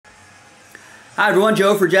Hi everyone,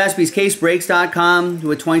 Joe for JaspysCaseBreaks.com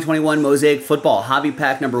with 2021 Mosaic Football Hobby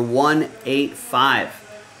Pack number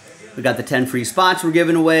 185. We got the 10 free spots we're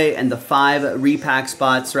giving away and the 5 repack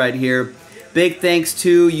spots right here. Big thanks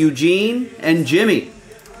to Eugene and Jimmy,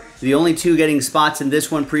 the only two getting spots in this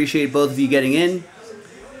one. Appreciate both of you getting in.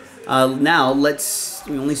 Now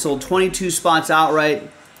we only sold 22 spots outright.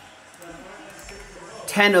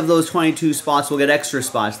 10 of those 22 spots will get extra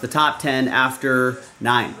spots. The top 10 after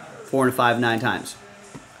 9. 4 and 5, 9 times.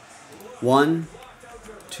 1,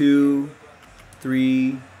 2,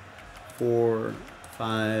 3, 4,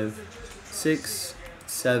 5, 6,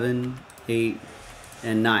 7, 8,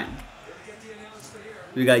 and 9.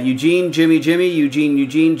 We got Eugene, Jimmy, Jimmy, Eugene,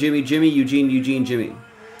 Eugene, Jimmy, Jimmy, Eugene, Eugene, Jimmy.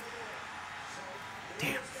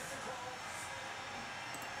 Damn.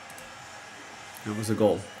 That was a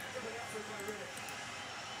goal.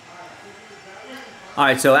 All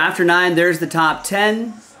right, so after 9, there's the top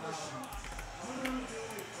 10.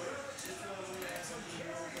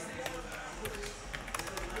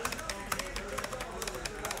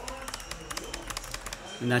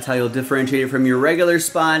 And that's how you'll differentiate it from your regular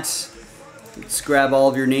spots. Let's grab all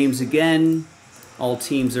of your names again. All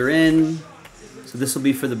teams are in. So this will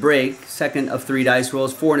be for the break. Second of 3 dice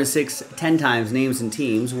rolls. 4 and a 6, 10 times names and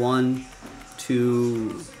teams. 1,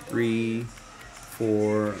 2, 3,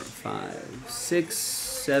 4, 5, 6,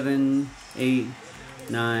 7, 8,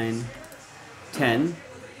 9, 10.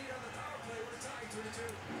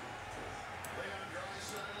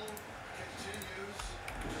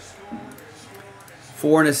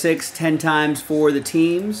 Four and a 6, 10 times for the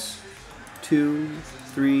teams. 2,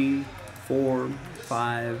 3, 4,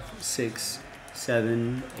 5, 6,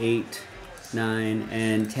 7, 8, 9,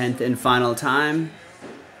 and 10th and final time.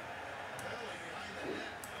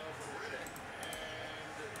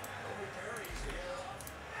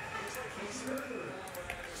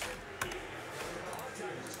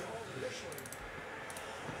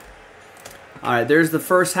 All right, there's the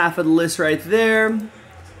first half of the list right there.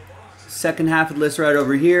 Second half of the list right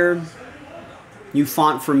over here. New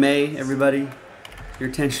font for May, everybody. Your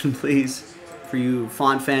attention, please. For you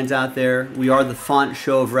font fans out there, we are the font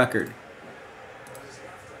show of record.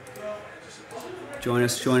 Join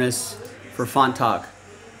us for font talk.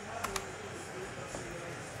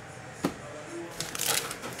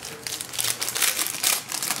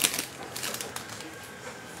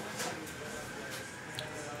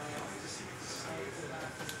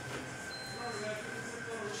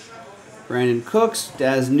 Brandon Cooks,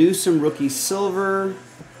 Daz Newsome, rookie silver.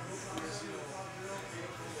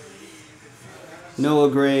 Noah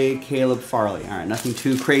Gray, Caleb Farley. All right, nothing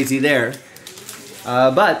too crazy there.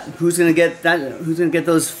 But who's gonna get that? Who's gonna get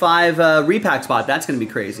those 5 repack spot? That's gonna be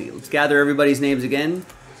crazy. Let's gather everybody's names again.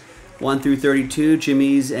 1 through 32,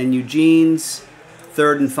 Jimmy's and Eugene's.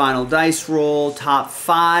 Third and final dice roll. Top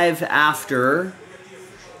 5 after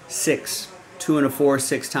 6. 2 and a 4,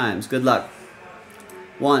 6 times. Good luck.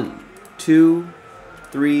 1, 2,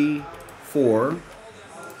 3, 4,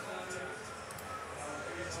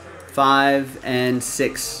 5, and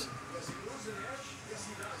 6.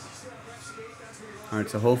 All right,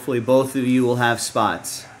 so hopefully both of you will have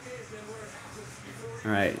spots.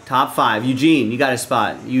 All right, top 5. Eugene, you got a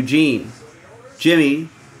spot. Eugene, Jimmy,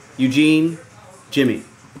 Eugene, Jimmy.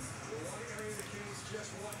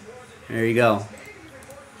 There you go.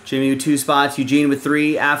 Jimmy with 2 spots, Eugene with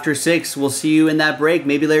 3 after 6. We'll see you in that break,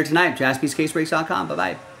 maybe later tonight. JaspysCaseBreaks.com.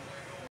 Bye-bye.